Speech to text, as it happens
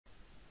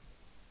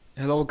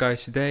Hello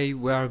guys, today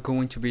we are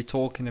going to be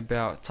talking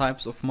about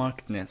types of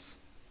markedness.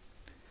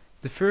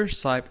 The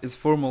first type is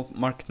formal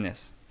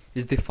markedness. It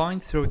is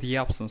defined through the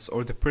absence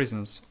or the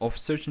presence of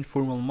certain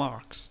formal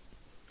marks.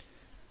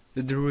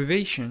 The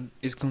derivation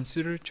is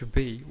considered to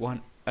be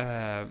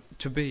a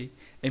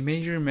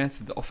major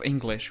method of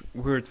English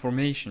word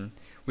formation,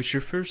 which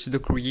refers to the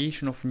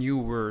creation of new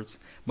words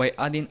by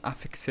adding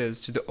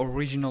affixes to the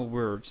original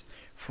words.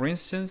 For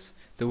instance,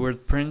 the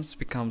word prince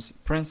becomes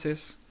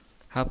princess,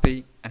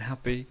 happy and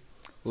happy,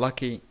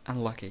 lucky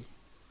and lucky.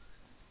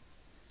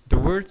 The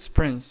words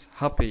prince,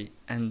 happy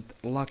and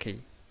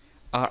lucky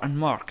are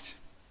unmarked,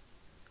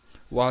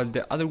 while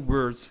the other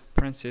words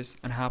princess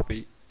and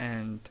happy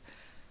and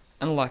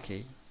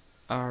unlucky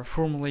are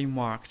formally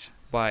marked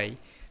by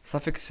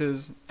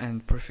suffixes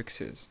and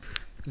prefixes.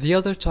 The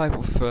other type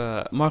of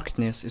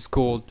markedness is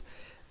called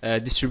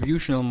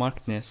distributional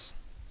markedness.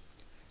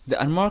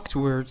 The unmarked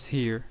words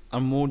here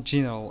are more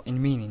general in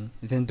meaning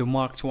than the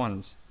marked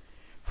ones.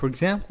 For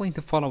example, in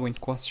the following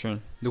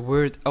question, the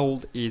word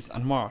old is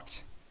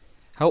unmarked.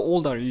 How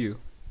old are you?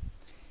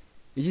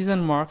 It is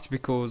unmarked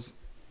because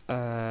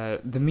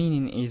the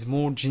meaning is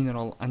more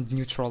general and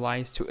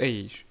neutralized to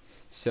age.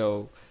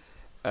 So,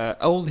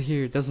 old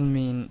here doesn't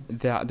mean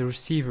that the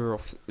receiver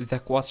of the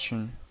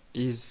question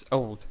is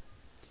old.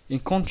 In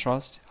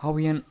contrast, how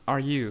young are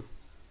you?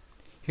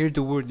 Here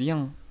the word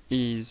young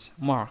is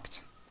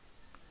marked.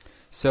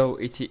 So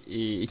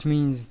it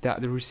means that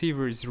the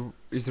receiver is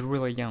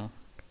really young.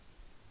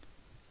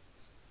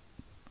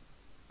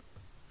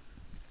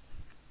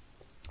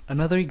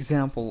 Another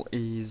example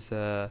is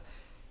in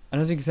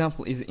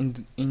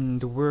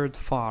the word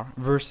far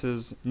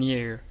versus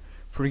near.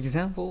 For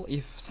example,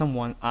 if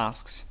someone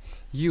asks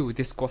you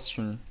this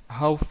question,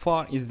 how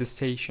far is the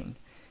station?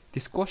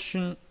 This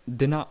question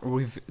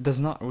does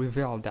not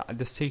reveal that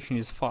the station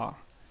is far.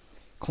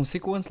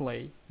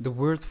 Consequently, the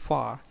word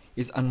far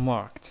is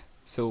unmarked,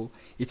 so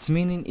its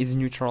meaning is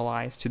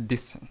neutralized to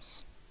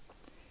distance.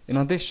 In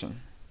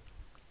addition,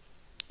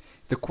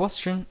 the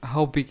question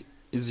how big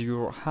is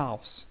your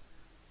house?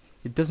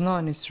 It does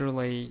not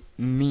necessarily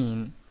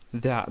mean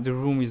that the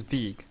room is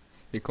big,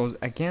 because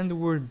again the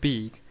word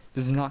big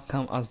does not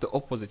come as the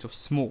opposite of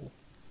small,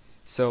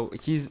 so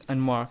it is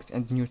unmarked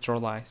and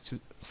neutralized to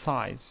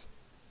size.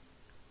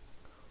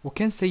 We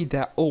can say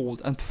that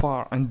old and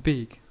far and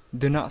big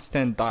do not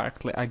stand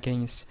directly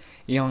against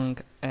young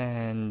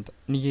and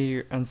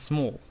near and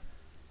small.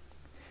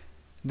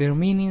 Their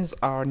meanings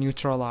are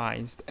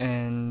neutralized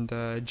and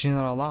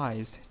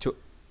generalized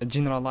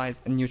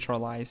and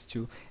neutralized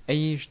to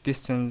age,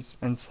 distance,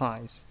 and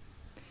size.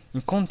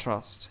 In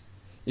contrast,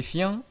 if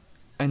young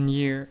and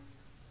near,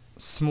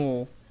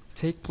 small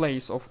take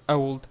place of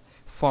old,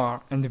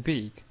 far, and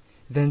big,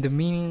 then the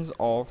meanings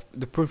of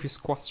the previous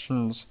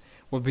questions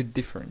will be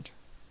different.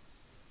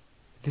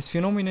 This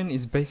phenomenon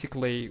is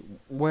basically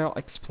well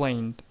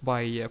explained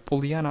by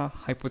pollyanna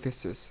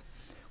hypothesis,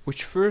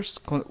 which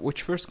first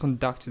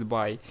conducted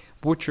by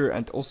Boucher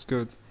and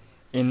Osgood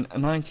in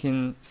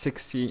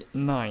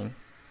 1969.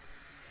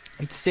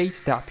 It states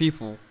that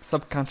people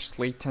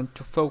subconsciously tend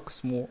to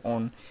focus more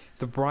on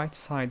the bright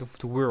side of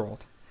the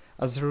world.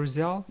 As a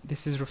result,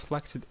 this is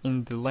reflected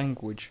in the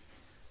language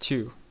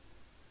too.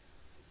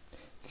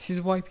 This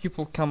is why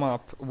people come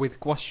up with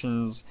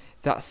questions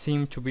that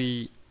seem to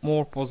be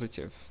more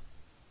positive.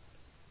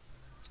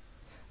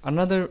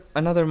 Another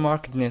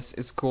markedness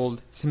is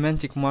called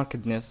semantic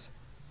markedness,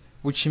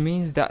 which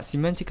means that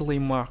semantically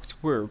marked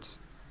words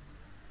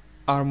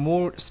are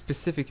more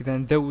specific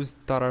than those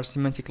that are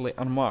semantically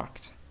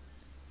unmarked.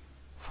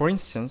 For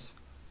instance,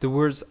 the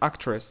words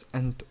actress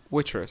and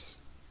waitress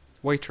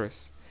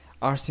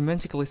are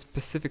semantically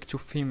specific to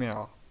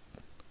female.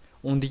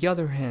 On the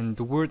other hand,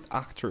 the word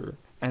actor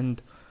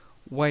and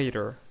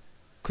waiter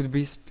could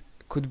be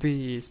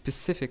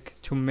specific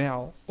to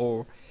male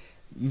or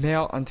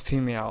male and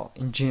female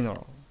in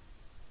general,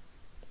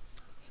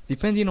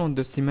 depending on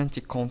the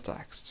semantic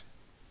context.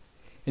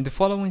 In the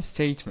following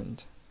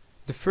statement,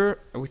 the first,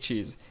 which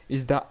is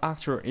that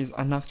actor is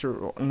an actor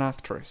or an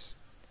actress.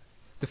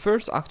 The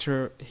first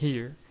actor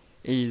here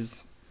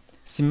is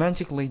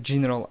semantically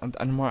general and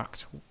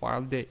unmarked,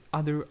 while the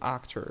other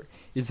actor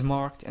is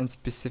marked and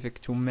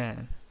specific to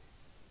man.